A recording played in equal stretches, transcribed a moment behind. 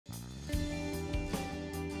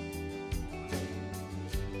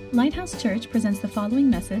Lighthouse Church presents the following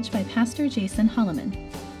message by Pastor Jason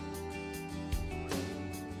Holloman.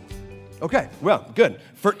 Okay, well, good.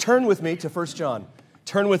 Turn with me to 1 John.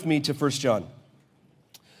 Turn with me to 1 John.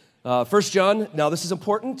 1 John, now this is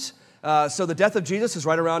important. So the death of Jesus is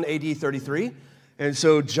right around AD 33. And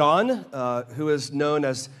so John, who is known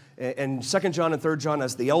as, in 2 John and 3 John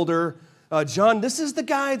as the elder, John, this is the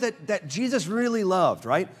guy that Jesus really loved,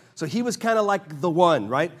 right? So he was kind of like the one,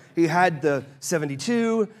 right? He had the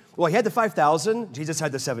 72. Well, he had the 5,000. Jesus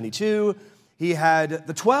had the 72. He had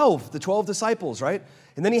the 12 disciples, right?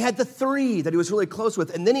 And then he had the 3 that he was really close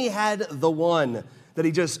with. And then he had the one that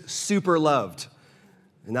he just super loved.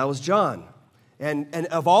 And that was John. And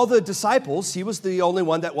of all the disciples, he was the only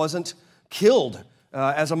one that wasn't killed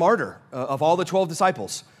as a martyr of all the 12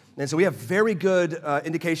 disciples. And so we have very good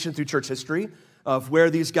indication through church history of where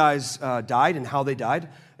these guys died and how they died.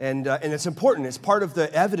 And it's important. It's part of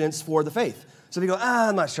the evidence for the faith. So if you go,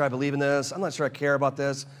 I'm not sure I believe in this. I'm not sure I care about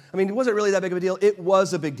this. I mean, was it really that big of a deal? It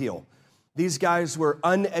was a big deal. These guys were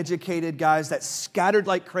uneducated guys that scattered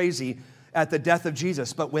like crazy at the death of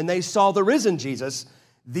Jesus. But when they saw the risen Jesus,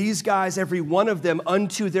 these guys, every one of them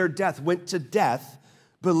unto their death, went to death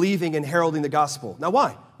believing and heralding the gospel. Now,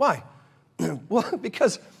 why? Why? Well,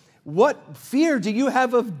 because what fear do you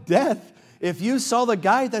have of death if you saw the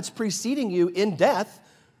guy that's preceding you in death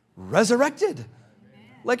resurrected?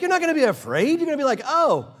 Like, you're not going to be afraid. You're going to be like,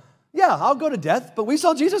 oh, yeah, I'll go to death, but we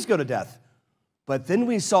saw Jesus go to death. But then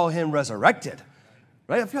we saw him resurrected,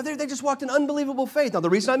 right? They just walked in unbelievable faith. Now,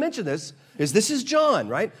 the reason I mention this is John,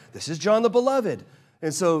 right? This is John the Beloved.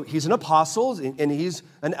 And so he's an apostle, and he's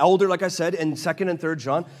an elder, like I said, in 2nd and 3rd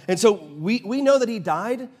John. And so we know that he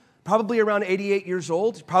died probably around 88 years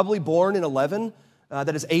old, probably born in 11,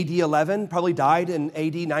 that is AD 11, probably died in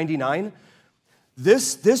AD 99.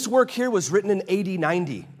 This work here was written in AD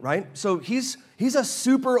 90, right? So he's a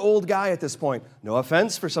super old guy at this point. No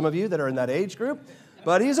offense for some of you that are in that age group,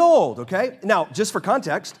 but he's old, okay? Now, just for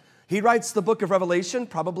context, he writes the book of Revelation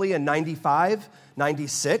probably in 95,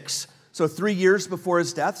 96, so 3 years before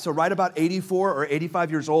his death. So right about 84 or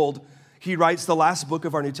 85 years old, he writes the last book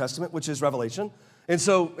of our New Testament, which is Revelation. And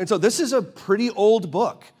so this is a pretty old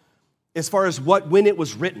book as far as when it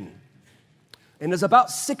was written. And it's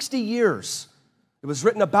about 60 years. It was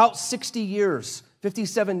written about 60 years,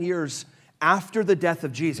 57 years after the death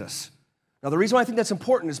of Jesus. Now, the reason why I think that's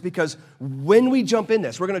important is because when we jump in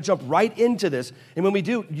this, we're going to jump right into this. And when we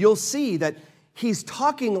do, you'll see that he's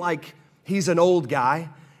talking like he's an old guy,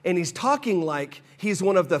 and he's talking like he's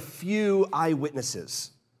one of the few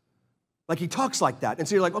eyewitnesses. Like, he talks like that. And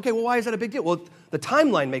so you're like, okay, well, why is that a big deal? Well, the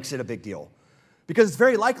timeline makes it a big deal. Because it's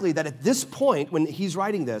very likely that at this point, when he's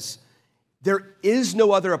writing this, there is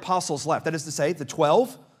no other apostles left. That is to say, the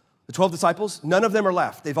 12 disciples, none of them are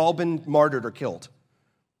left. They've all been martyred or killed.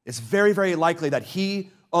 It's very, very likely that he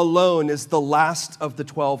alone is the last of the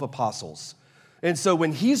 12 apostles. And so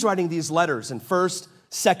when he's writing these letters in 1st,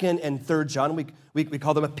 2nd, and 3rd John, we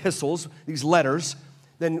call them epistles, these letters,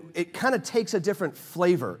 then it kind of takes a different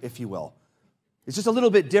flavor, if you will. It's just a little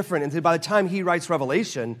bit different. And by the time he writes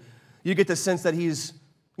Revelation, you get the sense that he's,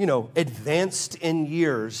 advanced in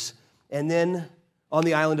years. And then on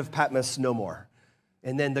the island of Patmos, no more.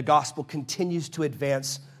 And then the gospel continues to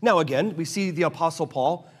advance. Now again, we see the Apostle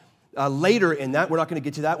Paul later in that. We're not going to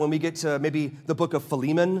get to that. When we get to maybe the book of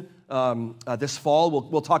Philemon this fall,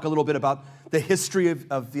 we'll talk a little bit about the history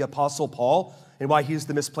of the Apostle Paul and why he's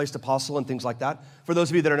the misplaced apostle and things like that. For those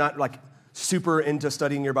of you that are not like super into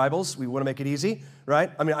studying your Bibles, we want to make it easy,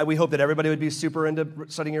 right? I mean, we hope that everybody would be super into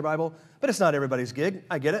studying your Bible, but it's not everybody's gig.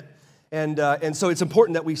 I get it. And so it's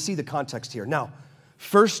important that we see the context here. Now,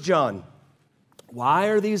 1 John, why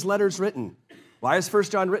are these letters written? Why is 1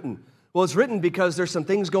 John written? Well, it's written because there's some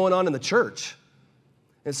things going on in the church.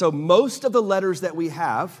 And so most of the letters that we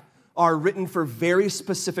have are written for very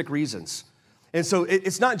specific reasons. And so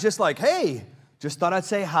it's not just like, hey, just thought I'd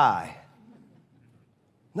say hi.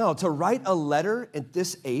 No, to write a letter at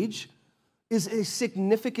this age is a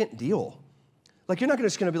significant deal. Like, you're not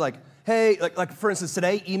just going to be like, hey, like for instance,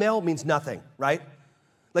 today, email means nothing, right?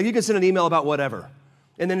 Like, you can send an email about whatever.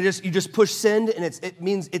 And then you just push send, and it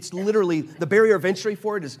means it's literally, the barrier of entry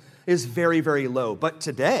for it is very, very low. But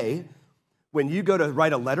today, when you go to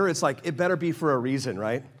write a letter, it's like, it better be for a reason,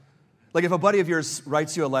 right? Like, if a buddy of yours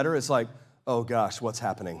writes you a letter, it's like, oh gosh, what's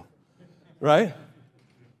happening, right? At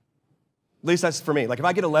least that's for me. Like, if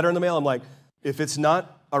I get a letter in the mail, I'm like, if it's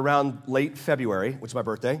not around late February, which is my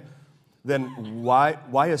birthday, then why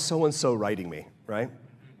is so-and-so writing me, right?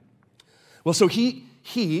 Well, so he,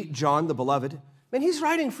 John the Beloved, man, he's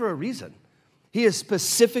writing for a reason. He is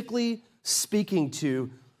specifically speaking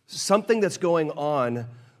to something that's going on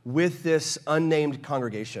with this unnamed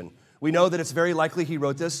congregation. We know that it's very likely he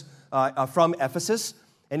wrote this from Ephesus,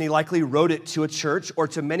 and he likely wrote it to a church or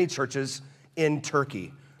to many churches in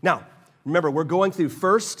Turkey. Now, remember, we're going through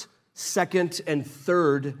 1st, 2nd, and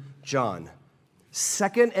 3rd John.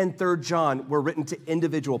 2nd and 3rd John were written to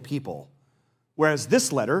individual people, whereas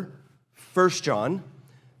this letter, 1st John,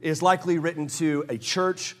 is likely written to a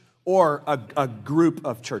church or a group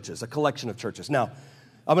of churches, a collection of churches. Now,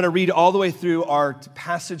 I'm going to read all the way through our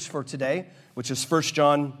passage for today, which is 1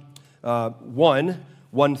 John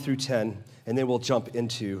 1 through 10, and then we'll jump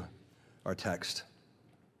into our text.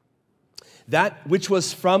 That which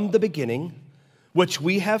was from the beginning, which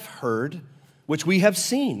we have heard, which we have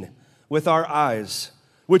seen with our eyes,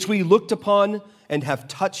 which we looked upon and have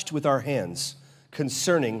touched with our hands,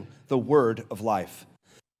 concerning the word of life.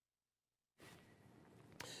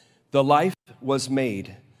 The life was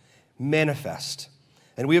made manifest,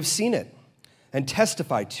 and we have seen it, and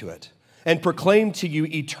testified to it, and proclaimed to you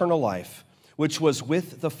eternal life, which was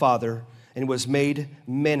with the Father, and was made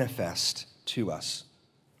manifest to us.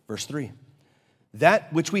 Verse 3,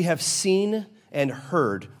 that which we have seen and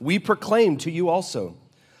heard, we proclaim to you also,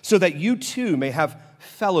 so that you too may have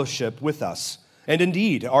fellowship with us. And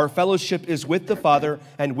indeed, our fellowship is with the Father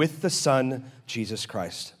and with the Son, Jesus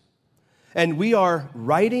Christ. And we are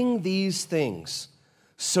writing these things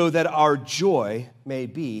so that our joy may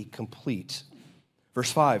be complete.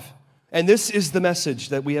 Verse 5, and this is the message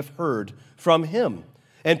that we have heard from him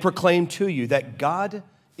and proclaim to you, that God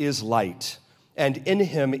is light, and in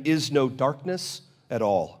him is no darkness at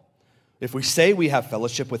all. If we say we have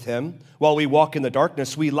fellowship with him while we walk in the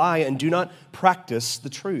darkness, we lie and do not practice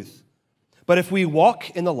the truth. But if we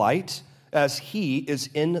walk in the light, as he is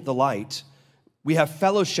in the light, we have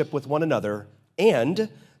fellowship with one another, and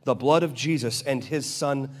the blood of Jesus and his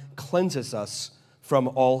Son cleanses us from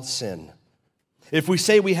all sin. If we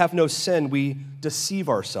say we have no sin, we deceive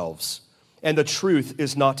ourselves, and the truth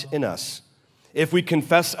is not in us. If we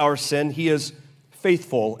confess our sin, he is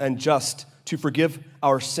faithful and just to forgive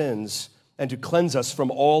our sins and to cleanse us from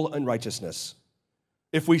all unrighteousness.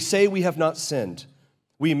 If we say we have not sinned,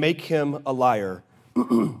 we make him a liar,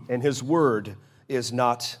 and his word is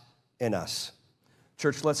not in us.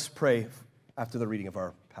 Church, let's pray after the reading of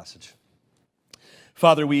our passage.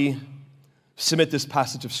 Father, we submit this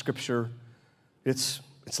passage of Scripture. It's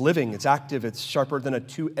living, it's active, it's sharper than a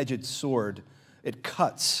two-edged sword. It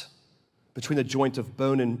cuts between the joint of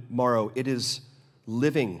bone and marrow. It is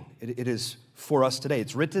living. It is for us today.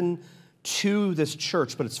 It's written to this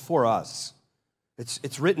church, but it's for us.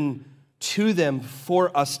 It's written to them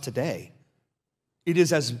for us today. It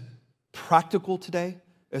is as practical today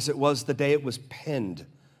as it was the day it was penned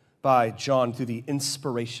by John through the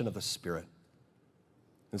inspiration of the Spirit.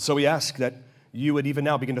 And so we ask that you would even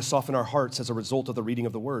now begin to soften our hearts as a result of the reading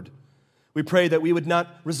of the Word. We pray that we would not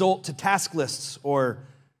resort to task lists or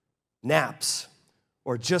naps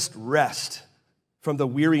or just rest from the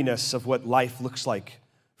weariness of what life looks like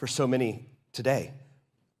for so many today.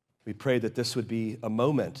 We pray that this would be a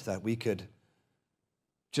moment that we could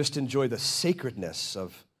just enjoy the sacredness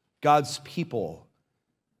of God's people,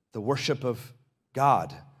 the worship of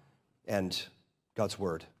God and God's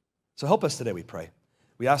Word. So help us today, we pray.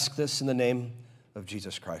 We ask this in the name of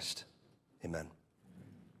Jesus Christ. Amen.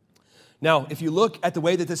 Now, if you look at the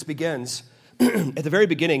way that this begins, at the very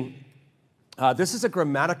beginning, this is a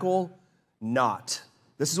grammatical knot.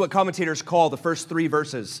 This is what commentators call the first 3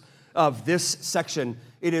 verses of this section.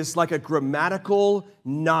 It is like a grammatical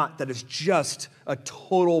knot that is just a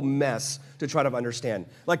total mess to try to understand.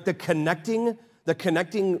 Like the connecting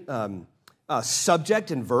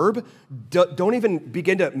subject and verb don't even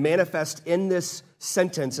begin to manifest in this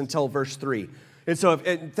sentence until verse 3. And so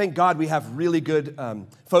thank God we have really good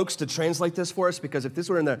folks to translate this for us, because if this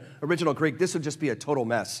were in the original Greek, this would just be a total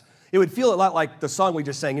mess. It would feel a lot like the song we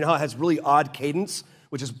just sang. You know how it has really odd cadence,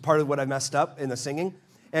 which is part of what I messed up in the singing?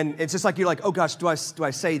 And it's just like, you're like, oh gosh, do I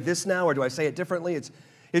say this now, or do I say it differently?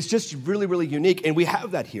 It's just really, really unique, and we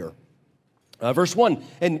have that here. Verse 1,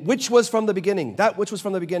 and which was from the beginning, that which was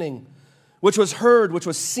from the beginning, which was heard, which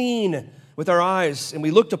was seen with our eyes, and we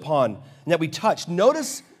looked upon, and that we touched.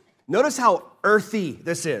 Notice how earthy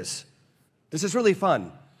this is. This is really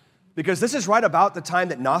fun, because this is right about the time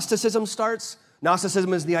that Gnosticism starts.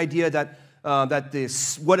 Gnosticism is the idea that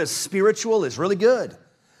what is spiritual is really good,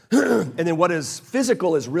 and then what is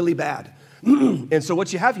physical is really bad. And so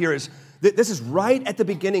what you have here is, this is right at the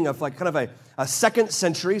beginning of like kind of a 2nd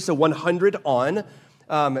century, so 100 on,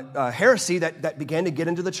 heresy that began to get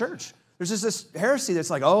into the church. There's just this heresy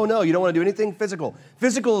that's like, oh no, you don't want to do anything physical.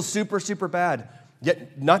 Physical is super, super bad.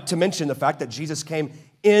 Yet not to mention the fact that Jesus came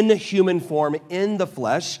in human form, in the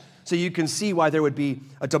flesh. So you can see why there would be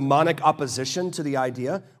a demonic opposition to the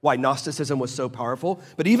idea, why Gnosticism was so powerful.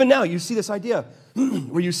 But even now, you see this idea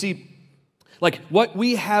where you see, like, what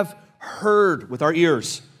we have heard with our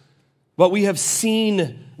ears, what we have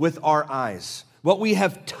seen with our eyes, what we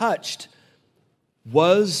have touched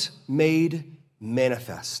was made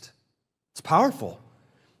manifest. It's powerful.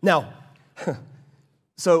 Now,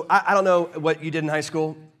 so I don't know what you did in high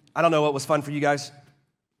school. I don't know what was fun for you guys.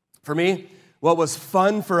 For me, what was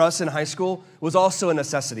fun for us in high school was also a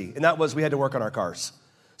necessity, and that was we had to work on our cars.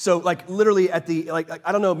 So like literally I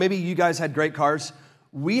don't know, maybe you guys had great cars.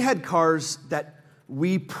 We had cars that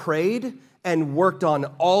we prayed and worked on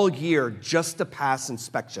all year just to pass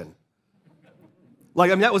inspection. Like,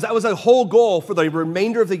 I mean, that was a whole goal for the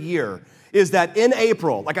remainder of the year, is that in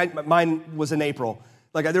April, mine was in April,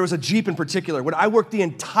 there was a Jeep in particular, when I worked the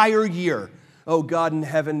entire year, oh God in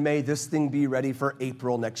heaven, may this thing be ready for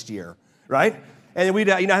April next year, right? And we'd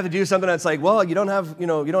have to do something that's like, well, you don't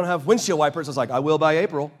have windshield wipers. I was like, I will by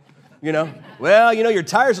April, Well, your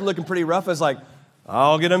tires are looking pretty rough. I was like,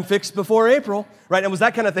 I'll get them fixed before April, right? And it was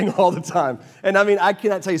that kind of thing all the time. And I mean, I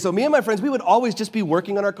cannot tell you. So me and my friends, we would always just be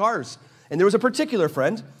working on our cars. And there was a particular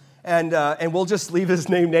friend, and we'll just leave his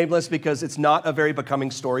name nameless because it's not a very becoming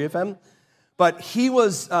story of him. But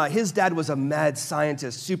his dad was a mad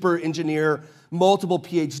scientist, super engineer, multiple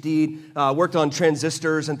PhD, worked on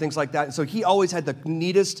transistors and things like that. And so he always had the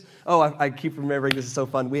neatest, I keep remembering, this is so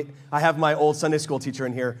fun. I have my old Sunday school teacher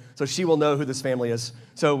in here, so she will know who this family is.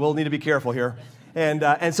 So we'll need to be careful here.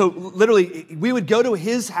 And so literally, we would go to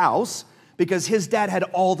his house because his dad had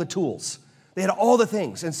all the tools. They had all the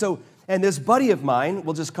things. And this buddy of mine,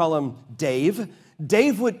 we'll just call him Dave.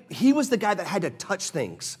 He was the guy that had to touch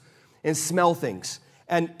things and smell things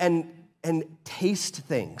and taste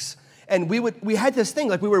things. And we had this thing,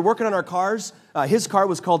 like we were working on our cars. His car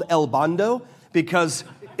was called El Bondo because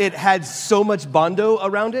it had so much Bondo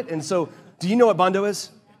around it. And so, do you know what Bondo is?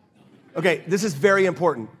 Okay, this is very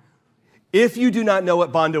important. If you do not know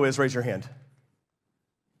what Bondo is, raise your hand.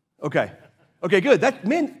 Okay, good.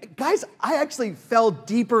 Guys, I actually fell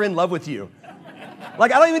deeper in love with you. I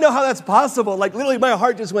don't even know how that's possible. Literally, my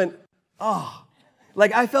heart just went, oh.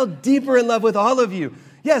 I fell deeper in love with all of you.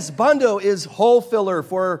 Yes, Bondo is hole filler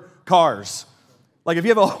for cars. If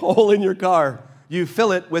you have a hole in your car, you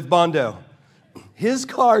fill it with Bondo. His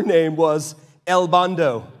car name was El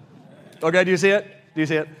Bondo. Okay, do you see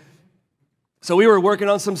it? So we were working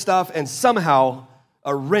on some stuff, and somehow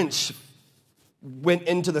a wrench went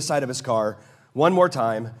into the side of his car one more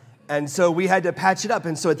time, and so we had to patch it up.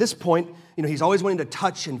 And so at this point, he's always wanting to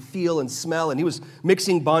touch and feel and smell, and he was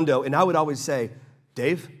mixing Bondo, and I would always say,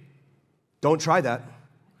 Dave, don't try that.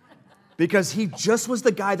 Because he just was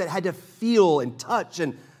the guy that had to feel and touch,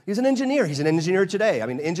 and he's an engineer. He's an engineer today. I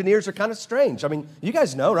mean, engineers are kind of strange. I mean, you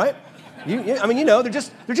guys know, right? They're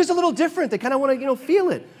just a little different. They kind of want to,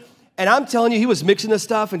 feel it. And I'm telling you, he was mixing this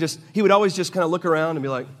stuff, and he would always just kind of look around and be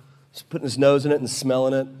like, just putting his nose in it and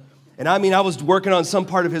smelling it. And I mean, I was working on some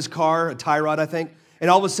part of his car, a tie rod, I think, and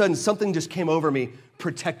all of a sudden something just came over me,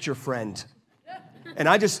 protect your friend. And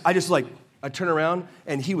I turn around,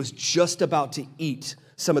 and he was just about to eat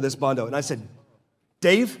some of this Bondo. And I said,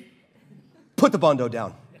 Dave, put the Bondo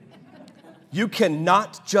down. You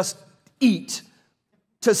cannot just eat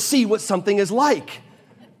to see what something is like.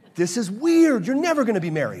 This is weird. You're never going to be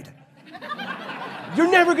married. You're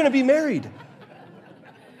never going to be married.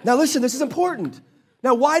 Now listen, this is important.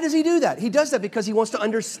 Now, why does he do that? He does that because he wants to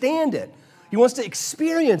understand it. He wants to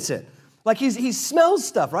experience it. He smells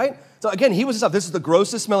stuff, right? So again, he was stuff. This is the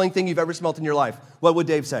grossest smelling thing you've ever smelled in your life. What would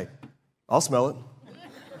Dave say? I'll smell it.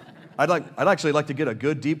 I'd actually like to get a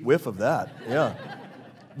good deep whiff of that. Yeah.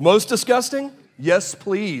 Most disgusting? Yes,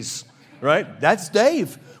 please. Right? That's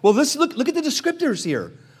Dave. Well, look at the descriptors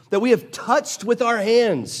here that we have touched with our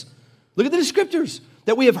hands. Look at the descriptors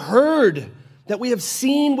that we have heard, that we have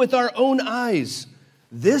seen with our own eyes.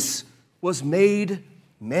 This was made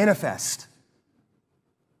manifest.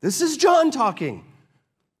 This is John talking.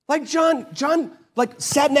 John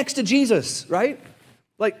sat next to Jesus, right?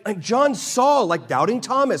 John saw, doubting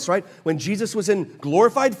Thomas, right? When Jesus was in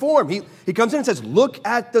glorified form, he comes in and says, look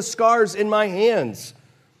at the scars in my hands.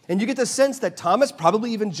 And you get the sense that Thomas,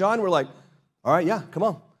 probably even John, were like, all right, yeah, come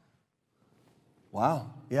on. Wow,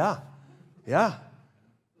 yeah.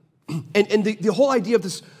 And the whole idea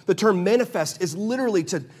of the term manifest is literally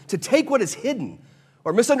to take what is hidden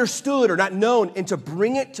or misunderstood or not known and to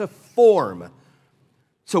bring it to form.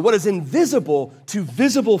 So what is invisible to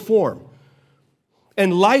visible form.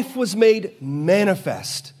 And life was made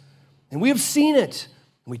manifest. And we have seen it.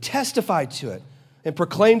 And we testify to it and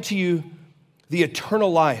proclaim to you the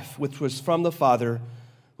eternal life which was from the Father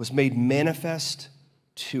was made manifest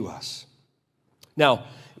to us. Now,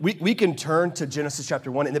 we can turn to Genesis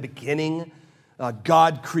chapter 1. In the beginning,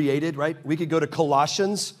 God created, right? We could go to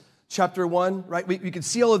Colossians chapter 1, right? We can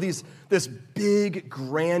see all of this big,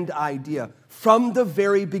 grand idea. From the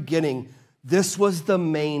very beginning, this was the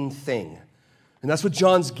main thing. And that's what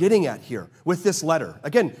John's getting at here with this letter.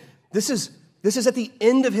 Again, this is at the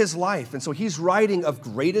end of his life, and so he's writing of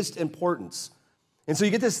greatest importance. And so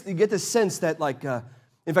you get this sense that, like,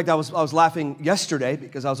 in fact, I was laughing yesterday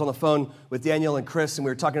because I was on the phone with Daniel and Chris, and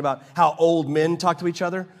we were talking about how old men talk to each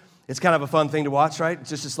other. It's kind of a fun thing to watch, right? It's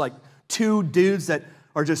just like two dudes that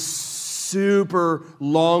are just super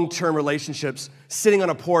long-term relationships sitting on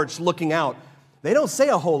a porch looking out. They don't say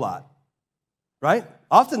a whole lot, right?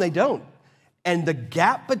 Often they don't. And the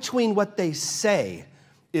gap between what they say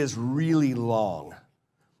is really long.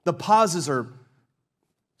 The pauses are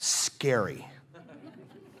scary.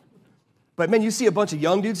 But man, you see a bunch of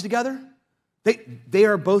young dudes together, they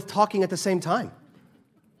are both talking at the same time.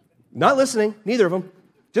 Not listening, neither of them,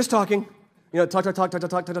 just talking. You know, talk,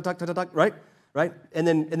 right? Right? And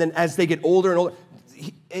then as they get older and older,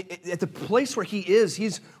 at the place where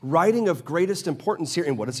he's writing of greatest importance here.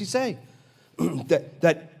 And what does he say?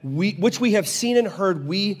 Which we have seen and heard,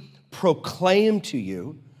 we proclaim to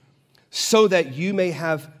you, so that you may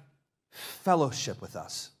have fellowship with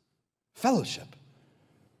us. Fellowship.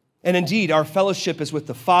 And indeed, our fellowship is with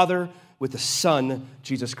the Father, with the Son,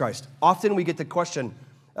 Jesus Christ. Often we get the question,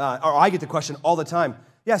 or I get the question all the time.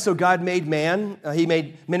 Yeah, so God made man. He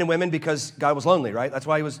made men and women because God was lonely, right? That's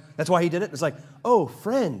why he did it. It's like, oh,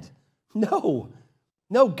 friend, no,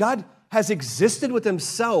 God has existed with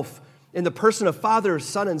himself in the person of Father,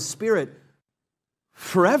 Son, and Spirit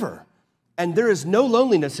forever. And there is no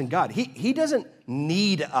loneliness in God. He doesn't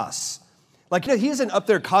need us. Like, he isn't up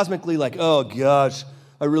there cosmically like, oh gosh,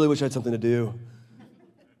 I really wish I had something to do.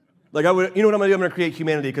 Like, you know what I'm going to do? I'm going to create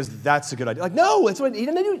humanity because that's a good idea. Like, no, that's what he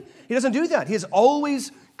doesn't do. He doesn't do that. He has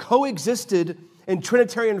always coexisted in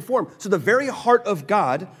Trinitarian form. So the very heart of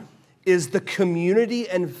God is the community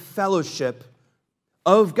and fellowship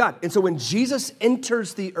of God. And so when Jesus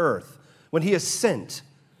enters the earth, when he is sent,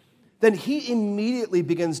 then he immediately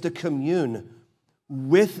begins to commune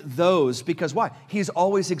with those, because why? He's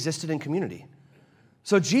always existed in community.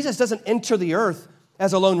 So Jesus doesn't enter the earth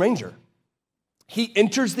as a lone ranger. He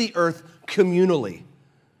enters the earth communally.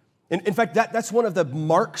 In fact, that's one of the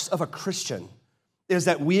marks of a Christian, is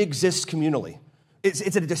that we exist communally.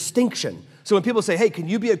 It's a distinction. So when people say, hey, can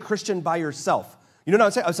you be a Christian by yourself? You know what I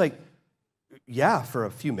would say? I was like, yeah, for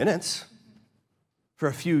a few minutes, for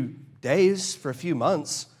a few days, for a few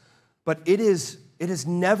months. But it is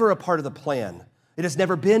never a part of the plan. It has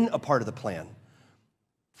never been a part of the plan.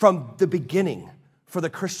 From the beginning, for the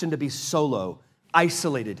Christian to be solo,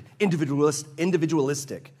 isolated,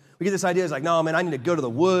 individualistic. We get this idea, it's like, no, man, I need to go to the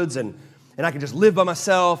woods and I can just live by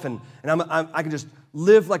myself and I can just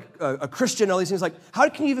live like a Christian and all these things. Like, how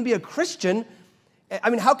can you even be a Christian? I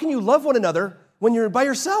mean, how can you love one another when you're by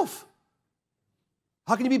yourself?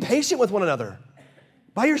 How can you be patient with one another?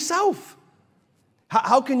 By yourself.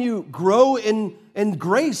 How can you grow in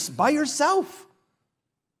grace by yourself?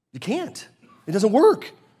 You can't. It doesn't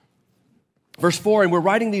work. Verse 4, and we're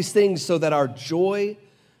writing these things so that our joy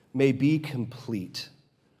may be complete.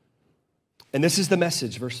 And this is the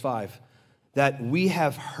message, verse 5, that we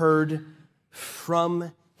have heard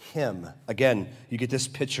from him. Again, you get this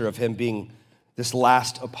picture of him being this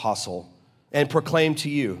last apostle, and proclaim to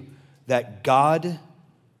you that God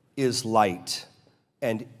is light,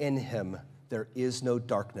 and in him there is no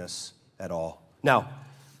darkness at all. Now,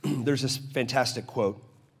 there's this fantastic quote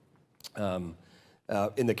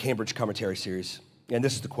in the Cambridge Commentary series, and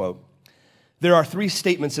this is the quote. There are 3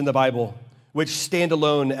 statements in the Bible which stand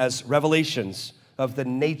alone as revelations of the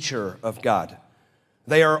nature of God.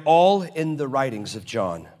 They are all in the writings of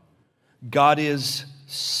John. God is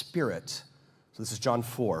spirit. So this is John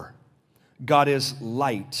 4. God is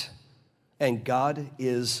light, and God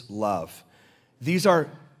is love. These are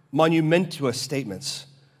monumentous statements,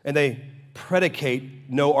 and they predicate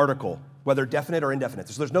no article, whether definite or indefinite.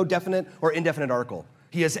 So there's no definite or indefinite article.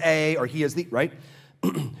 He is a, or he is the, right?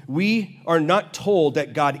 We are not told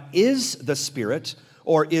that God is the Spirit,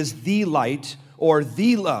 or is the light, or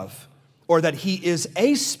the love, or that he is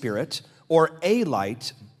a spirit or a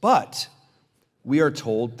light, but we are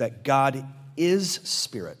told that God is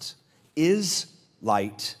spirit, is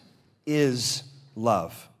light, is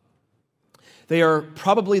love. They are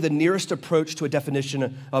probably the nearest approach to a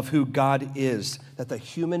definition of who God is that the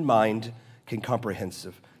human mind can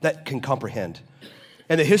comprehend.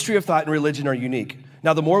 And the history of thought and religion are unique.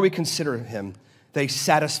 Now, the more we consider him, they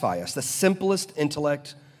satisfy us. The simplest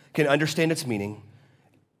intellect can understand its meaning,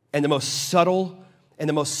 and the most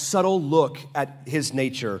subtle look at his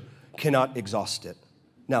nature cannot exhaust it.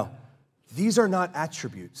 Now, these are not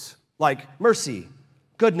attributes like mercy,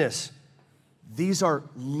 goodness. This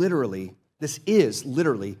is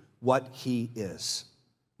literally what he is.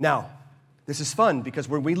 Now, this is fun because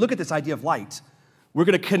when we look at this idea of light, we're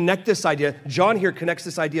going to connect this idea. John here connects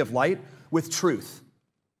this idea of light with truth.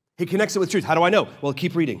 He connects it with truth. How do I know? Well,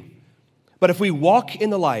 keep reading. But if we walk in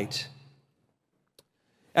the light,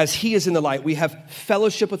 as he is in the light, we have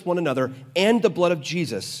fellowship with one another, and the blood of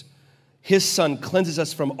Jesus, his son, cleanses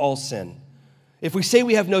us from all sin. If we say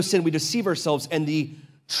we have no sin, we deceive ourselves, and the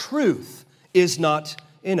truth is not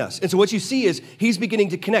in us. And so what you see is he's beginning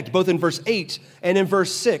to connect, both in verse 8 and in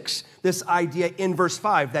verse 6, this idea in verse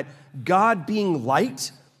 5 that God being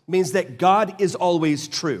light means that God is always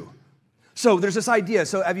true. So there's this idea.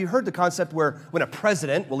 So have you heard the concept where when a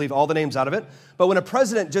president, we'll leave all the names out of it, but when a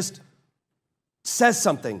president just says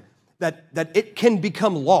something that it can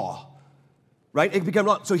become law, right? It can become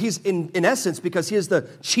law. So he's in essence, because he is the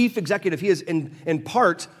chief executive, he is in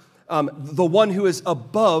part the one who is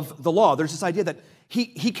above the law. There's this idea that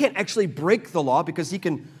he can't actually break the law because he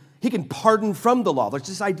can pardon from the law. There's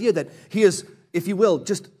this idea that he is, if you will,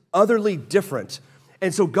 just utterly different.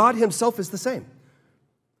 And so God himself is the same,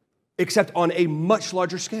 except on a much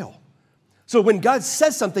larger scale. So when God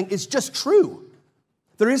says something, it's just true.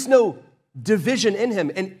 There is no division in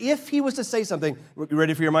him. And if he was to say something, you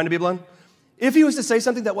ready for your mind to be blown? If he was to say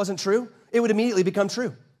something that wasn't true, it would immediately become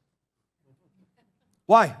true.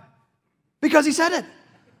 Why? Because he said it.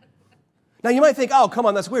 Now you might think, oh, come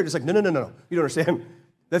on, that's weird. It's like, no. You don't understand.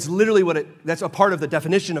 That's literally that's a part of the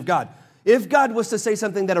definition of God. If God was to say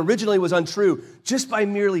something that originally was untrue, just by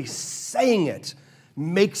merely saying it,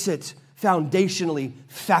 makes it foundationally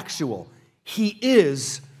factual. He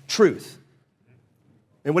is truth.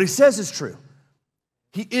 And what he says is true.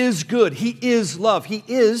 He is good. He is love. He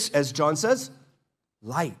is, as John says,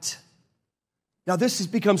 light. Now this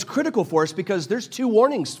becomes critical for us because there's two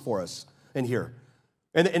warnings for us in here.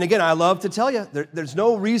 And again, I love to tell you, there's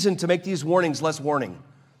no reason to make these warnings less warning.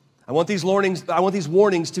 I want these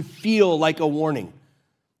warnings to feel like a warning,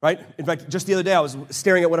 right? In fact, just the other day, I was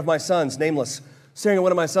staring at one of my sons, nameless, staring at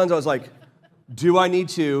one of my sons. I was like, do I need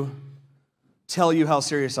to tell you how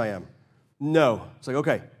serious I am? No. It's like,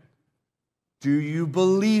 okay. Do you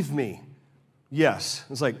believe me? Yes.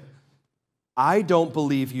 It's like, I don't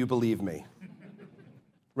believe you believe me,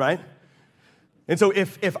 right? And so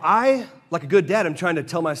if I, like a good dad, I'm trying to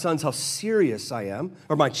tell my sons how serious I am,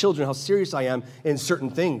 or my children how serious I am in certain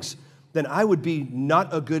things, then I would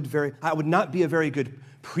not be a very good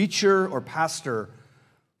preacher or pastor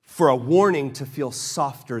for a warning to feel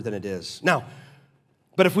softer than it is. Now,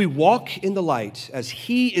 but if we walk in the light, as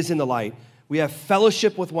he is in the light, we have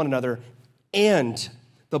fellowship with one another, and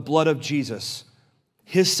the blood of Jesus,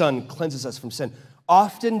 his son, cleanses us from sin.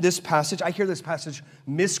 Often this passage, I hear this passage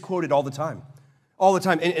misquoted all the time. All the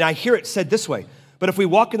time. And I hear it said this way, but if we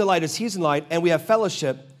walk in the light as he's in the light and we have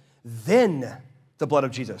fellowship, then the blood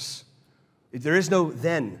of Jesus. There is no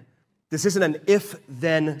then. This isn't an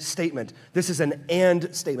if-then statement. This is an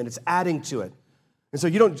and statement. It's adding to it. And so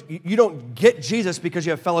you don't get Jesus because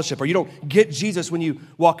you have fellowship, or you don't get Jesus when you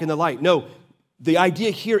walk in the light. No, the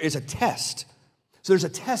idea here is a test. So there's a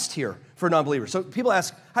test here for non-believers. So people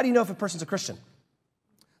ask, how do you know if a person's a Christian?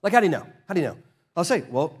 Like, how do you know? How do you know? I'll say,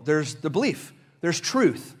 well, there's the belief. There's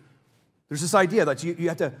truth. There's this idea that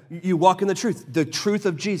you walk in the truth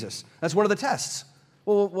of Jesus. That's one of the tests.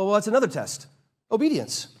 Well, that's another test.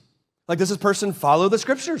 Obedience. Like, does this person follow the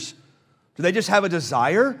scriptures? Do they just have a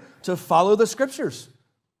desire to follow the scriptures?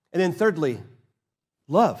 And then thirdly,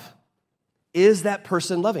 love. Is that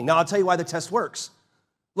person loving? Now, I'll tell you why the test works.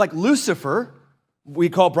 Like Lucifer, we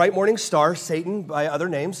call bright morning star, Satan by other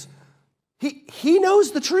names, he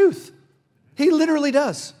knows the truth. He literally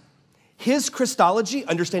does. His Christology,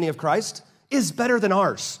 understanding of Christ, is better than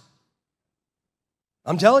ours.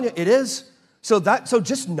 I'm telling you, it is. So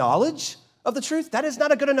just knowledge of the truth, that is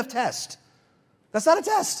not a good enough test. That's not a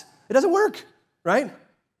test. It doesn't work, right?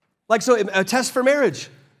 Like, so a test for marriage,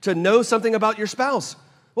 to know something about your spouse.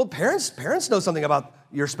 Well, parents know something about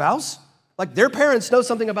your spouse. Like, their parents know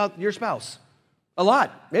something about your spouse. A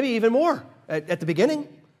lot, maybe even more at the beginning.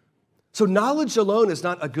 So knowledge alone is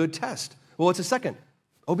not a good test. Well, what's a second?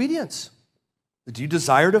 Obedience. Do you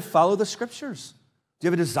desire to follow the scriptures? Do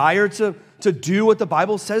you have a desire to do what the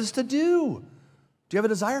Bible says to do? Do you have a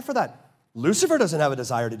desire for that? Lucifer doesn't have a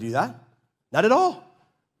desire to do that. Not at all.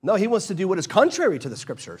 No, he wants to do what is contrary to the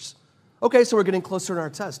scriptures. Okay, so we're getting closer to our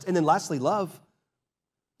test. And then lastly, love.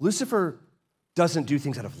 Lucifer doesn't do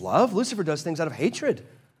things out of love. Lucifer does things out of hatred,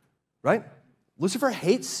 right? Lucifer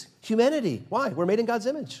hates humanity. Why? We're made in God's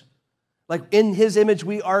image. Like in his image,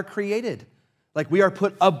 we are created. Like we are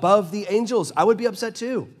put above the angels. I would be upset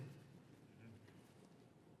too.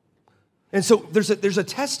 And so there's a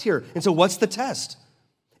test here. And so what's the test?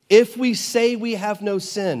 If we say we have no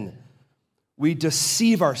sin, we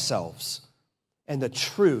deceive ourselves, and the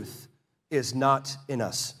truth is not in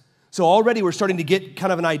us. So already we're starting to get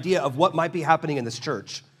kind of an idea of what might be happening in this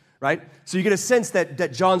church, right? So you get a sense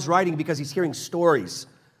that John's writing because he's hearing stories.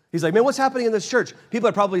 He's like, man, what's happening in this church? People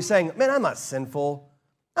are probably saying, man, I'm not sinful.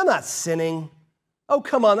 I'm not sinning. Oh,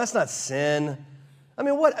 come on, that's not sin. I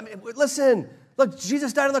mean, what? I mean, listen, look,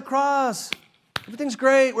 Jesus died on the cross. Everything's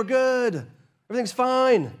great. We're good. Everything's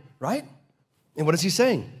fine, right? And what is he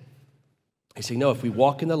saying? He's saying, no, if we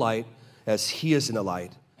walk in the light as he is in the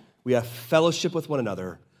light, we have fellowship with one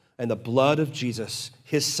another, and the blood of Jesus,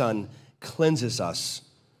 his son, cleanses us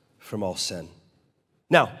from all sin.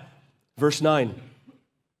 Now, verse 9,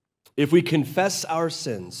 if we confess our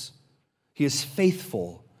sins, he is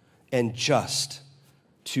faithful and just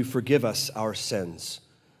to forgive us our sins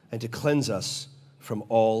and to cleanse us from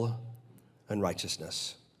all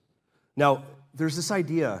unrighteousness. Now, there's this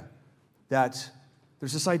idea that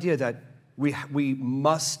we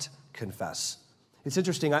must confess. It's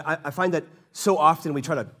interesting. I find that so often we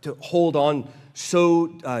try to hold on so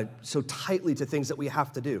tightly to things that we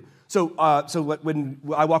have to do. So when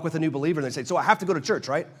I walk with a new believer and they say, so I have to go to church,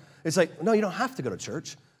 right? It's like, no, you don't have to go to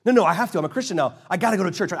church. No, I have to. I'm a Christian now. I got to go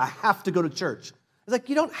to church. Right? I have to go to church. It's like,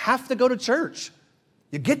 you don't have to go to church.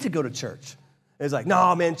 You get to go to church. And it's like,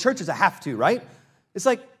 no, man, church is a have to, right? It's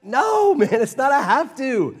like, no, man, it's not a have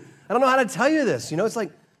to. I don't know how to tell you this. You know, it's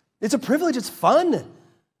like, it's a privilege. It's fun.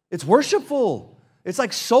 It's worshipful. It's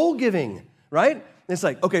like soul giving, right? And it's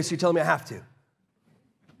like, okay, so you're telling me I have to.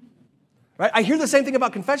 Right? I hear the same thing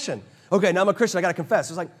about confession. Okay, now I'm a Christian. I got to confess.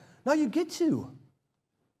 It's like, no, you get to.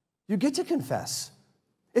 You get to confess.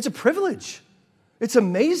 It's a privilege. It's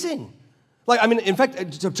amazing. Like, I mean, in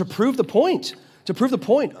fact, to prove the point,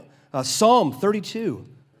 Psalm 32,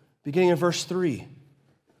 beginning in verse 3.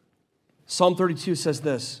 Psalm 32 says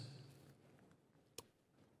this.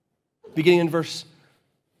 Beginning in verse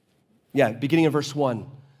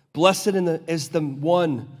 1. Blessed is the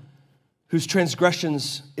one whose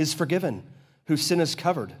transgressions is forgiven, whose sin is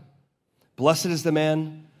covered. Blessed is the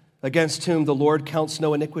man against whom the Lord counts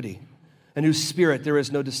no iniquity, and whose spirit there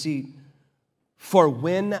is no deceit. For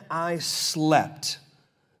when I slept,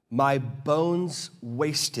 my bones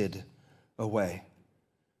wasted away.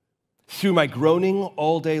 Through my groaning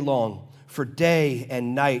all day long, for day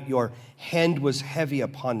and night your hand was heavy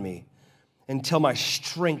upon me, until my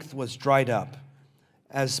strength was dried up,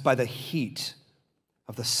 as by the heat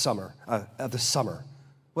of the summer.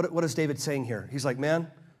 What is David saying here? He's like, man,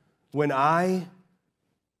 when I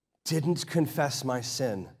didn't confess my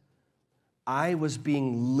sin, I was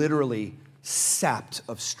being literally sapped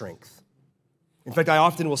of strength. In fact, I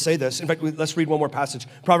often will say this. In fact, let's read one more passage.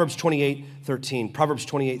 Proverbs 28:13. Proverbs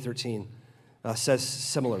 28:13 says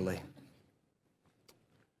similarly.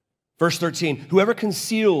 Verse 13, whoever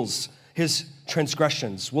conceals his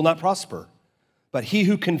transgressions will not prosper, but he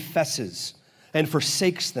who confesses and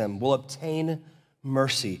forsakes them will obtain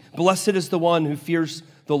mercy. Blessed is the one who fears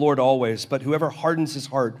the Lord always, but whoever hardens his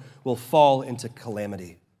heart will fall into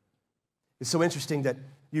calamity. It's so interesting that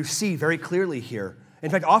you see very clearly here. In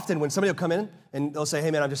fact, often when somebody will come in and they'll say, hey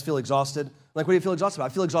man, I just feel exhausted. I'm like, what do you feel exhausted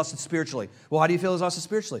about? I feel exhausted spiritually. Well, how do you feel exhausted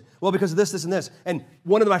spiritually? Well, because of this, this, and this. And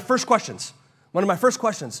one of my first questions,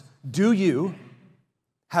 do you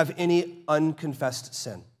have any unconfessed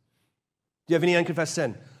sin? Do you have any unconfessed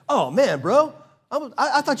sin? Oh man, bro,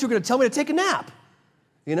 I thought you were gonna tell me to take a nap.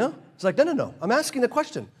 You know? It's like, no, I'm asking the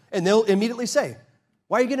question. And they'll immediately say,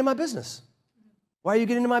 why are you getting in my business? Why are you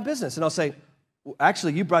getting into my business? And I'll say, well,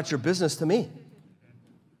 actually, you brought your business to me.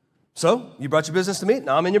 So, you brought your business to me,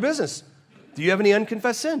 now I'm in your business. Do you have any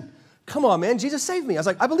unconfessed sin? Come on, man, Jesus saved me. I was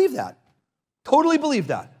like, I believe that. Totally believe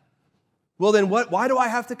that. Well, then why do I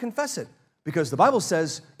have to confess it? Because the Bible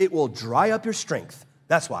says it will dry up your strength.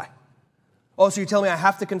 That's why. Oh, so you're telling me I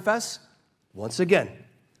have to confess? Once again,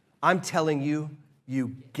 I'm telling you,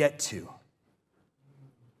 you get to.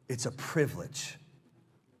 It's a privilege.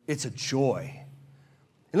 It's a joy.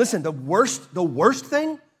 And listen, the worst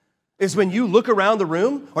thing is when you look around the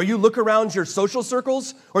room, or you look around your social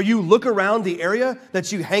circles, or you look around the area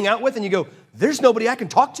that you hang out with and you go, there's nobody I can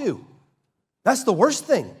talk to. That's the worst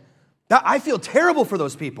thing. I feel terrible for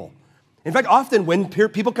those people. In fact, often when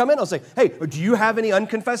people come in, I'll say, hey, do you have any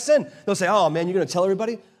unconfessed sin? They'll say, oh man, you're going to tell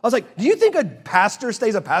everybody? I was like, do you think a pastor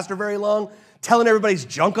stays a pastor very long? telling everybody's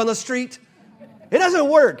junk on the street. It doesn't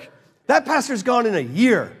work. That pastor's gone in a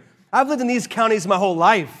year. I've lived in these counties my whole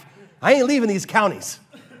life. I ain't leaving these counties.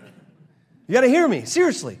 You got to hear me,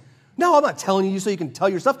 seriously. No, I'm not telling you so you can tell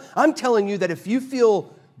your stuff. I'm telling you that if you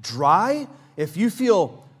feel dry, if you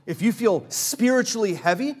feel spiritually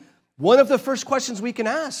heavy, one of the first questions we can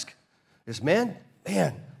ask is, man,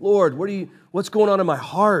 Lord, what's going on in my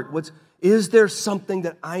heart? Is there something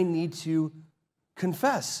that I need to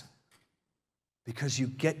confess? Because you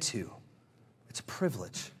get to. It's a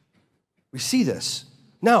privilege. We see this.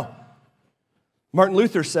 Now, Martin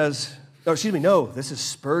Luther says, this is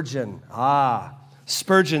Spurgeon.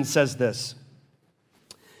 Spurgeon says this.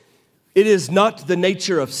 It is not the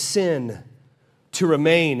nature of sin to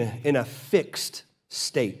remain in a fixed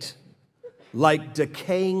state. Like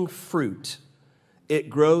decaying fruit, it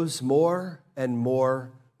grows more and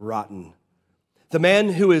more rotten. The man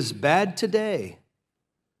who is bad today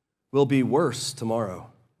will be worse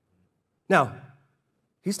tomorrow. Now,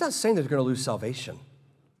 he's not saying that they're going to lose salvation,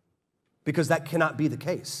 because that cannot be the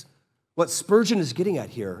case. What Spurgeon is getting at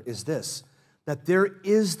here is this, that there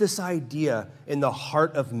is this idea in the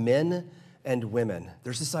heart of men and women.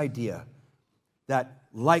 There's this idea that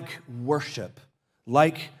like worship,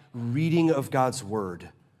 like reading of God's word,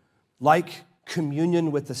 like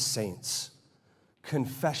communion with the saints,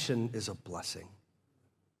 confession is a blessing,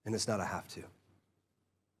 and it's not a have to.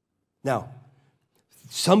 Now,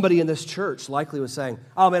 somebody in this church likely was saying,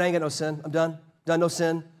 oh man, I ain't got no sin. I'm done, no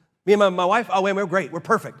sin. Me and my wife, oh, we're great, we're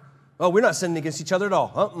perfect. Oh, we're not sinning against each other at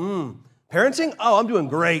all. Parenting? Oh, I'm doing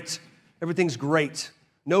great. Everything's great.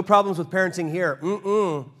 No problems with parenting here.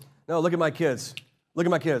 No, look at my kids.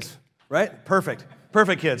 Right?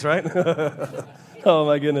 Perfect kids, right? Oh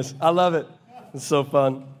my goodness, I love it. It's so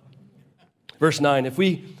fun. Verse 9, if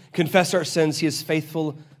we confess our sins, he is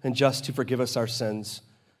faithful and just to forgive us our sins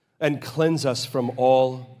and cleanse us from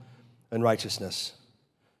all unrighteousness.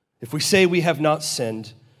 If we say we have not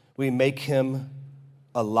sinned, we make him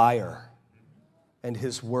a liar, and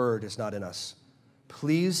his word is not in us.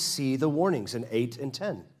 Please see the warnings in 8 and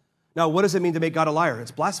 10. Now, what does it mean to make God a liar?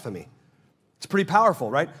 It's blasphemy. It's pretty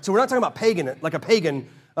powerful, right? So we're not talking about a pagan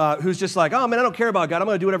who's just like, oh man, I don't care about God, I'm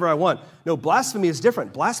going to do whatever I want. No, blasphemy is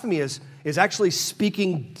different. Blasphemy is actually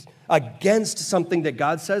speaking against something that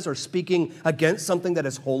God says or speaking against something that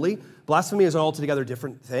is holy. Blasphemy is an altogether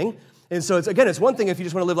different thing. And so it's one thing if you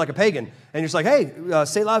just want to live like a pagan and you're just like, hey,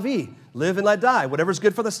 c'est la vie, live and let die, whatever's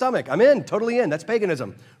good for the stomach. I'm in, totally in. That's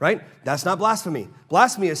paganism, right? That's not blasphemy.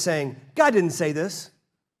 Blasphemy is saying, God didn't say this.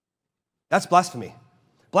 That's blasphemy.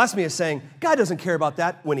 Blasphemy is saying, God doesn't care about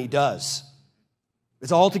that when he does.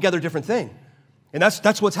 It's an altogether different thing. And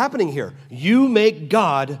that's what's happening here. You make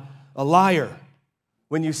God a liar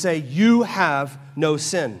when you say you have no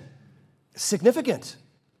sin. It's significant.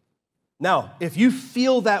 Now, if you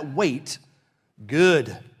feel that weight,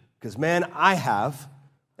 good, because man, I have,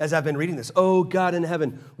 as I've been reading this, oh God in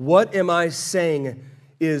heaven, what am I saying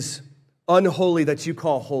is unholy that you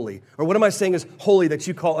call holy? Or what am I saying is holy that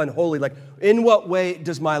you call unholy? Like, in what way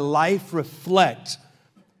does my life reflect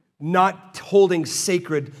not holding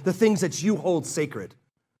sacred the things that you hold sacred?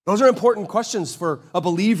 Those are important questions for a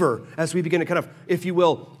believer as we begin to kind of, if you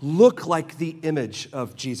will, look like the image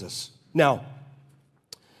of Jesus. Now,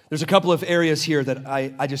 there's a couple of areas here that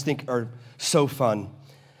I just think are so fun.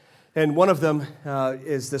 And one of them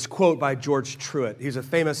is this quote by George Truett. He's a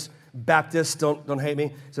famous Baptist, don't hate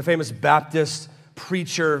me. He's a famous Baptist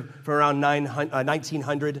preacher from around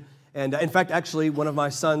 1900. And in fact, actually, one of my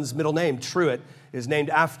son's middle name, Truett, is named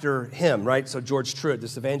after him, right? So George Truett,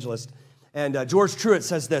 this evangelist. And George Truett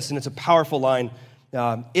says this, and it's a powerful line.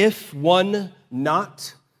 If one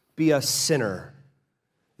not be a sinner,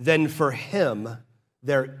 then for him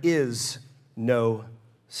there is no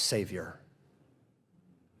Savior.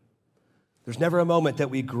 There's never a moment that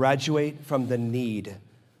we graduate from the need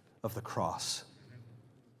of the cross.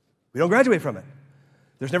 We don't graduate from it.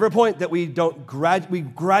 There's never a point that we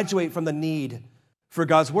graduate from the need for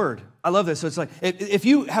God's word. I love this. So it's like, if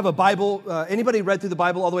you have a Bible, anybody read through the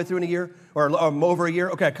Bible all the way through in a year or over a year?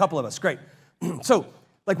 Okay, a couple of us, great. So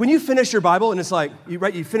like when you finish your Bible and it's like,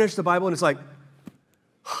 you finish the Bible and it's like,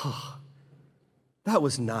 oh, that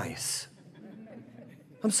was nice.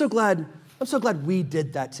 I'm so glad we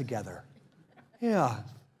did that together. Yeah.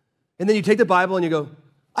 And then you take the Bible and you go,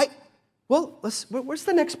 where's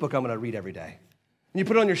the next book I'm going to read every day? And you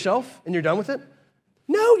put it on your shelf and you're done with it?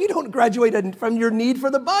 No, you don't graduate from your need for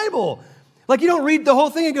the Bible. Like you don't read the whole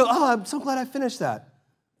thing and go, oh, I'm so glad I finished that.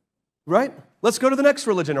 Right? Let's go to the next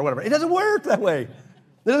religion or whatever. It doesn't work that way.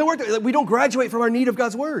 It doesn't work that way. We don't graduate from our need of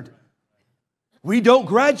God's word. We don't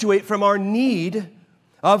graduate from our need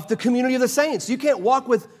of the community of the saints. You can't walk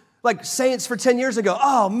with like saints for 10 years and go,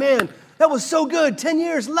 oh man, that was so good, 10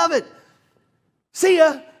 years, love it. See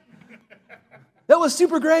ya. That was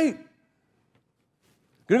super great.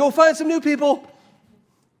 Gonna go find some new people.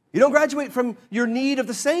 You don't graduate from your need of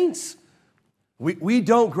the saints. We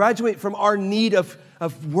don't graduate from our need of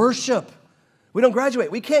worship. We don't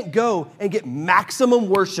graduate. We can't go and get maximum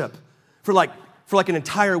worship for like an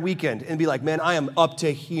entire weekend and be like, man, I am up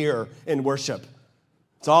to here in worship.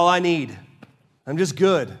 It's all I need. I'm just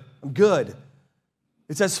good. I'm good.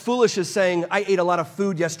 It's as foolish as saying, I ate a lot of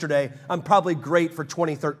food yesterday. I'm probably great for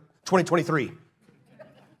 2023.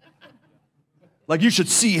 Like, you should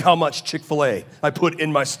see how much Chick-fil-A I put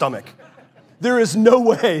in my stomach. There is no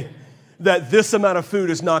way that this amount of food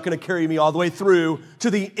is not going to carry me all the way through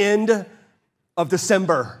to the end of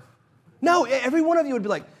December. No, every one of you would be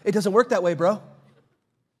like, it doesn't work that way, bro.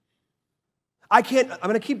 I'm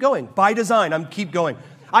going to keep going. By design, I'm keep going.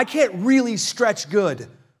 I can't really stretch good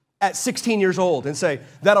at 16 years old and say,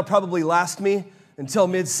 that'll probably last me until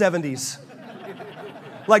mid-70s.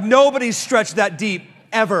 Like, nobody's stretched that deep,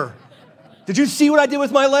 ever. Did you see what I did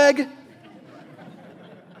with my leg?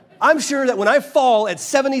 I'm sure that when I fall at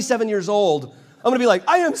 77 years old, I'm going to be like,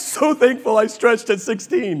 I am so thankful I stretched at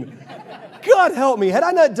 16. God help me. Had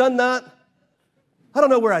I not done that, I don't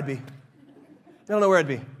know where I'd be.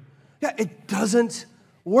 Yeah, it doesn't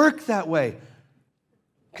work that way.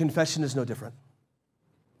 Confession is no different.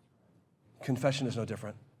 Confession is no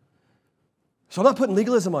different. So I'm not putting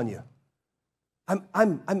legalism on you.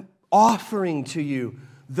 I'm offering to you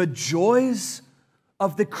the joys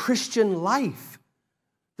of the Christian life.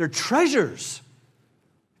 They're treasures.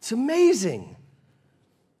 It's amazing.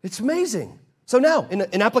 It's amazing. So now,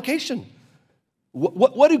 in application,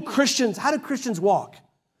 how do Christians walk?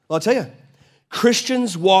 Well, I'll tell you,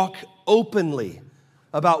 Christians walk openly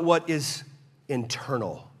about what is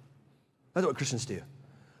internal. That's what Christians do.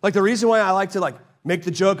 Like, the reason why I like to make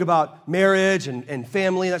the joke about marriage and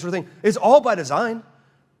family and that sort of thing is all by design.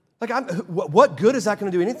 Like, what good is that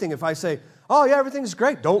going to do anything if I say, oh, yeah, everything's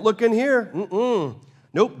great. Don't look in here.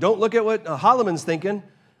 Nope, don't look at what Holloman's thinking.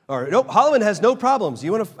 Or, nope, Holloman has no problems.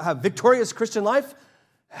 You want to have victorious Christian life?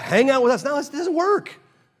 Hang out with us. No, it doesn't work.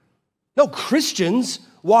 No, Christians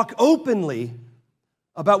walk openly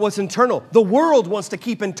about what's internal. The world wants to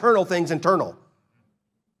keep internal things internal.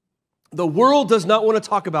 The world does not want to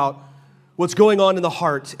talk about what's going on in the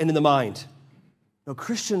heart and in the mind. No,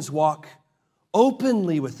 Christians walk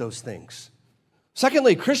openly with those things.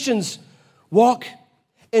 Secondly, Christians walk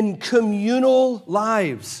in communal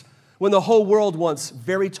lives when the whole world wants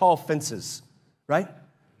very tall fences, right?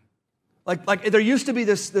 Like there used to be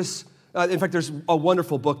this in fact, there's a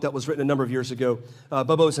wonderful book that was written a number of years ago,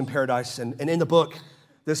 Bobo's in Paradise, and in the book,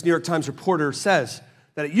 this New York Times reporter says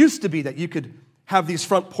that it used to be that you could have these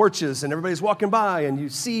front porches and everybody's walking by and you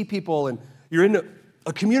see people and you're in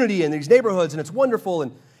a community in these neighborhoods and it's wonderful.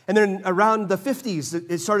 And then around the 50s,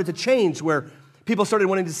 it started to change where people started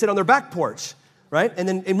wanting to sit on their back porch, right?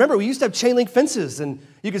 And remember, we used to have chain link fences and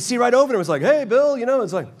you could see right over it. It was like, hey, Bill,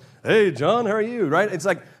 it's like, hey, John, how are you, right? It's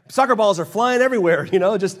like soccer balls are flying everywhere,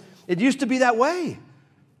 it used to be that way.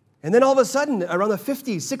 And then all of a sudden, around the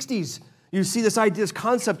 50s, 60s, you see this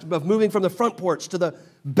concept of moving from the front porch to the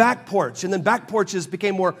back porch. And then back porches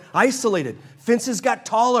became more isolated. Fences got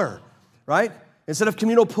taller, right? Instead of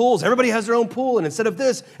communal pools, everybody has their own pool. And instead of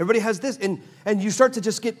this, everybody has this. And you start to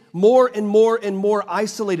just get more and more and more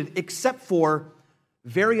isolated, except for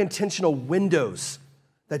very intentional windows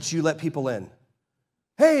that you let people in.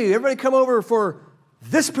 Hey, everybody come over for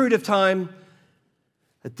this period of time,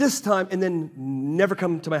 at this time, and then never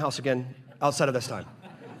come to my house again outside of this time.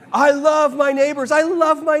 I love my neighbors. I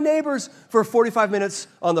love my neighbors for 45 minutes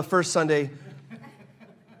on the first Sunday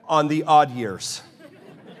on the odd years.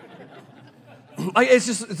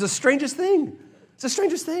 It's the strangest thing. It's the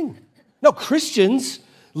strangest thing. No, Christians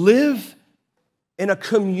live in a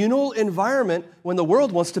communal environment when the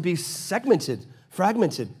world wants to be segmented,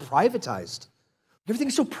 fragmented, privatized.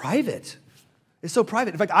 Everything's so private. It's so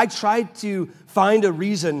private. In fact, I tried to find a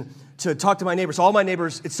reason to talk to my neighbors. All my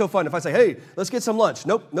neighbors, it's so fun. If I say, hey, let's get some lunch.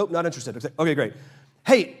 Nope, not interested. Okay, great.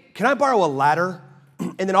 Hey, can I borrow a ladder?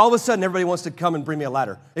 And then all of a sudden, everybody wants to come and bring me a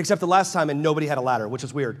ladder, except the last time, and nobody had a ladder, which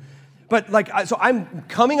is weird. But so I'm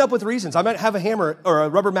coming up with reasons. I might have a hammer or a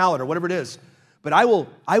rubber mallet or whatever it is, but I will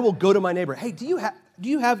go to my neighbor. Hey, do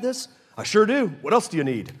you have this? I sure do. What else do you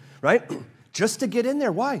need? Right? Just to get in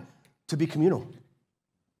there. Why? To be communal.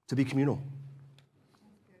 To be communal.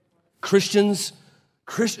 Christians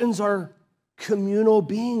are communal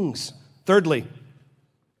beings. Thirdly,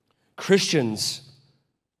 Christians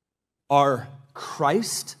are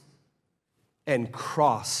Christ and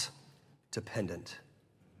cross-dependent.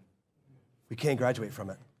 We can't graduate from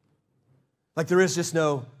it. Like there is just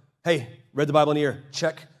no, hey, read the Bible in a year,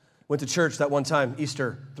 check. Went to church that one time,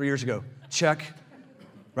 Easter, 3 years ago, check.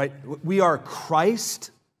 Right? We are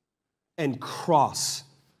Christ and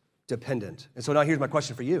cross-dependent. And so now here's my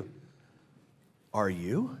question for you. Are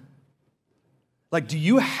you? Like, do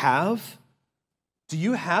you have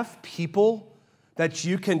people that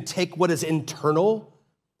you can take what is internal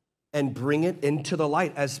and bring it into the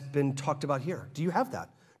light as been talked about here? Do you have that?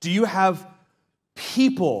 Do you have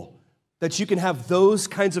people that you can have those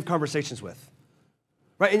kinds of conversations with?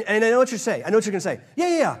 Right? And I know what you're saying. I know what you're going to say.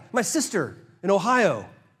 Yeah. My sister in Ohio.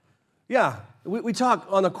 Yeah, we talk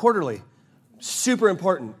on a quarterly. Super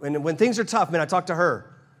important. And when things are tough, man, I talk to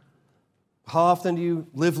her. How often do you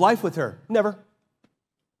live life with her? Never.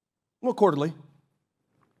 Well, quarterly.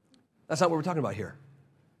 That's not what we're talking about here.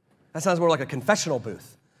 That sounds more like a confessional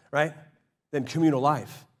booth, right? Than communal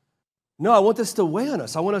life. No, I want this to weigh on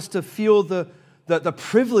us. I want us to feel the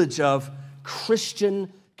privilege of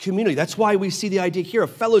Christian community. That's why we see the idea here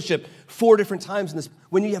of fellowship 4 different times in this.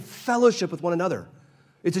 When you have fellowship with one another,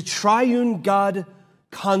 it's a triune God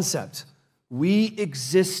concept. We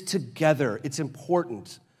exist together. It's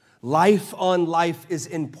important. Life on life is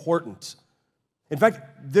important. In fact,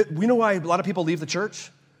 we know why a lot of people leave the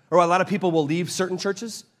church, or why a lot of people will leave certain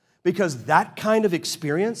churches, because that kind of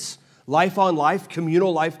experience, life on life,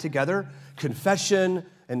 communal life together, confession,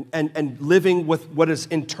 and living with what is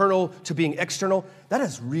internal to being external, that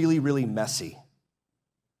is really, really messy.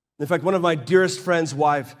 In fact, one of my dearest friend's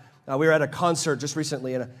wife, we were at a concert just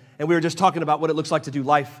recently, and we were just talking about what it looks like to do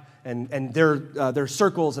life and their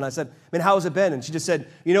circles. And I said, man, how has it been? And she just said,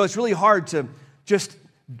 it's really hard to just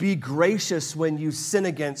be gracious when you sin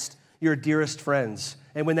against your dearest friends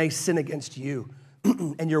and when they sin against you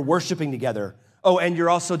and you're worshiping together. Oh, and you're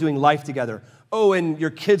also doing life together. Oh, and your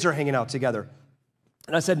kids are hanging out together.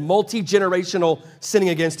 And I said, multi-generational sinning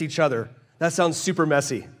against each other. That sounds super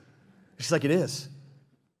messy. She's like, it is.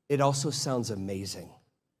 It also sounds amazing.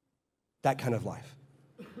 That kind of life.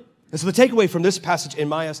 And so the takeaway from this passage, in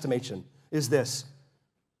my estimation, is this.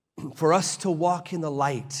 For us to walk in the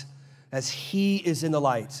light as He is in the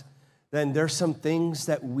light, then there's some things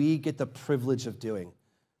that we get the privilege of doing,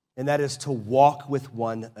 and that is to walk with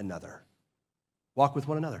one another. Walk with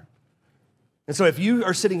one another. And so if you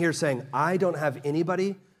are sitting here saying, I don't have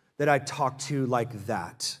anybody that I talk to like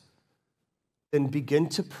that, then begin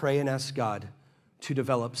to pray and ask God to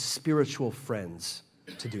develop spiritual friends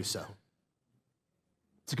to do so.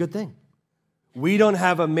 It's a good thing. We don't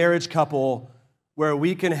have a marriage couple where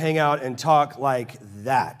we can hang out and talk like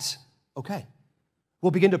that. Okay.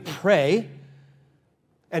 We'll begin to pray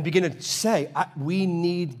and begin to say, we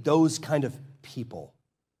need those kind of people.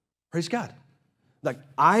 Praise God. Like,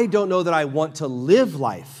 I don't know that I want to live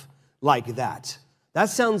life like that. That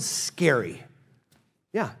sounds scary.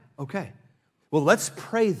 Yeah, okay. Well, let's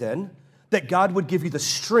pray then that God would give you the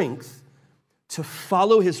strength to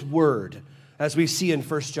follow His word, as we see in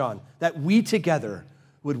 1 John, that we together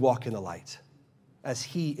would walk in the light as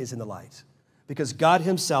He is in the light. Because God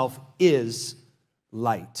Himself is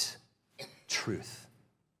light, truth.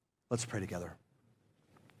 Let's pray together.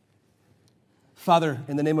 Father,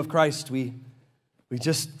 in the name of Christ, we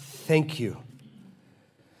just thank You.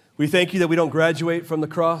 We thank You that we don't graduate from the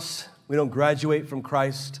cross. We don't graduate from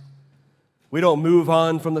Christ. We don't move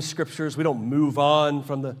on from the scriptures. We don't move on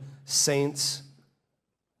from the saints.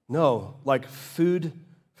 No, like food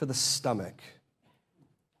for the stomach,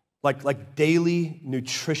 like daily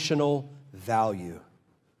nutritional value.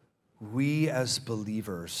 We as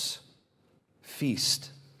believers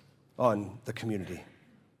feast on the community,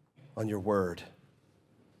 on Your word,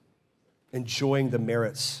 enjoying the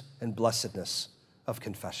merits and blessedness of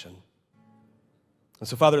confession. And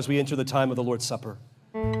so, Father, as we enter the time of the Lord's Supper,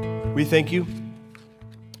 we thank You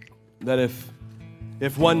that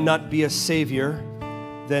if one not be a Savior,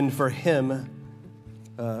 then for him,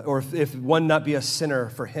 or if one not be a sinner,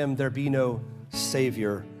 for him there be no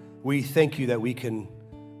Savior. We thank You that we can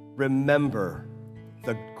remember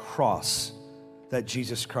the cross that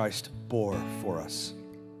Jesus Christ bore for us.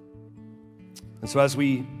 And so as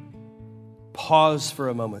we pause for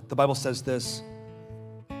a moment, the Bible says this,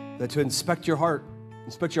 that to inspect your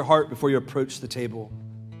heart before you approach the table.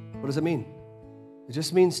 What does it mean? It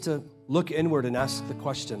just means to look inward and ask the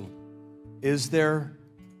question, is there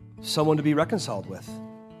someone to be reconciled with?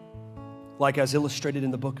 Like as illustrated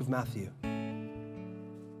in the book of Matthew.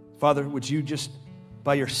 Father, would You just,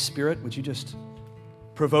 by Your Spirit, would You just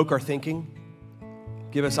provoke our thinking?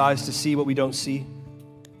 Give us eyes to see what we don't see.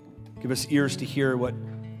 Give us ears to hear what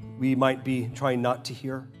we might be trying not to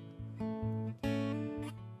hear.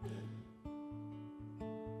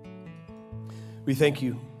 We thank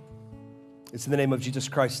you. It's in the name of Jesus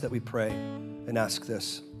Christ that we pray and ask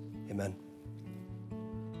this. Amen.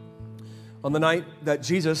 On the night that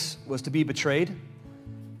Jesus was to be betrayed,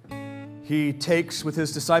 he takes with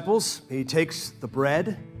his disciples, he takes the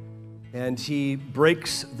bread and he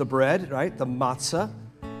breaks the bread, right? The matzah,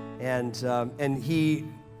 and he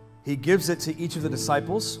gives it to each of the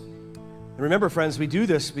disciples. And remember, friends, we do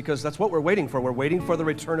this because that's what we're waiting for. We're waiting for the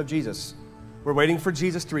return of Jesus. We're waiting for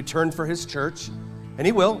Jesus to return for his church, and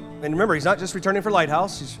he will. And remember, he's not just returning for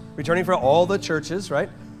Lighthouse, he's returning for all the churches, right?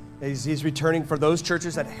 He's returning for those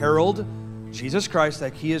churches that herald Jesus Christ,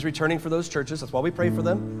 that he is returning for those churches. That's why we pray for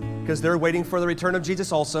them, because they're waiting for the return of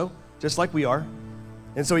Jesus also, just like we are.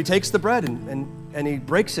 And so he takes the bread and he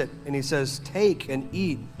breaks it, and he says, "Take and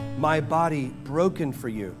eat my body broken for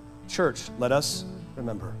you." Church, let us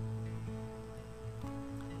remember.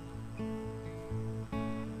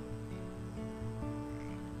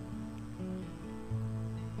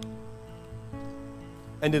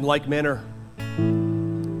 And in like manner,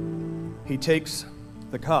 he takes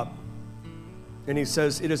the cup and he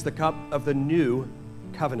says, "It is the cup of the new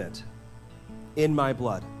covenant in my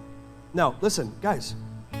blood." Now, listen, guys,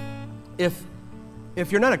 if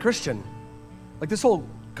you're not a Christian, like this whole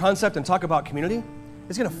concept and talk about community,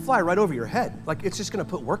 it's gonna fly right over your head. Like it's just gonna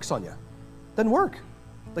put works on you. Doesn't work.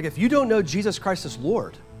 Like if you don't know Jesus Christ as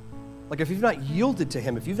Lord, like if you've not yielded to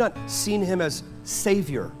him, if you've not seen him as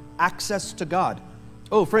Savior, access to God,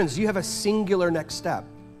 oh, friends, you have a singular next step,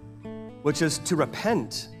 which is to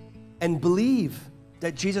repent and believe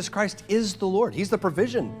that Jesus Christ is the Lord. He's the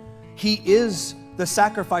provision. He is the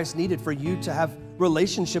sacrifice needed for you to have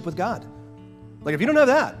relationship with God. Like if you don't have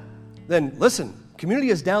that, then listen, community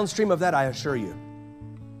is downstream of that, I assure you,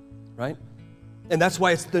 right? And that's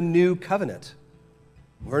why it's the new covenant.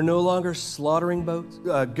 We're no longer slaughtering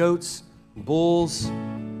goats, bulls,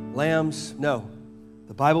 lambs. No.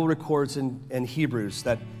 The Bible records in Hebrews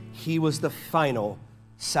that he was the final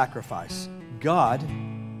sacrifice. God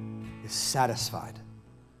is satisfied.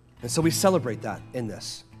 And so we celebrate that in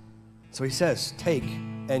this. So he says, "Take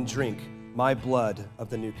and drink my blood of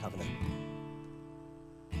the new covenant."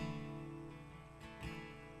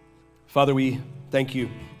 Father, we thank you.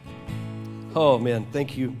 Oh man,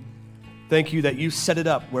 thank you. Thank you that you set it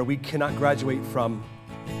up where we cannot graduate from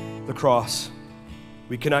the cross.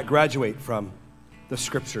 We cannot graduate from the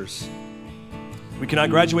scriptures. We cannot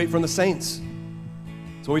graduate from the saints.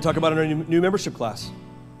 That's what we talk about in our new membership class.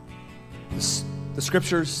 The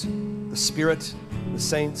scriptures, the Spirit, the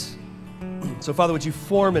saints. So Father, would you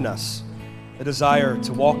form in us a desire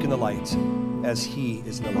to walk in the light as he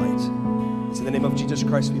is in the light. It's in the name of Jesus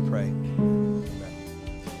Christ we pray. Amen.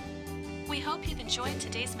 We hope you've enjoyed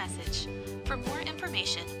today's message. For more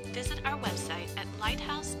information, visit our website at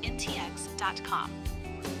lighthousentx.com.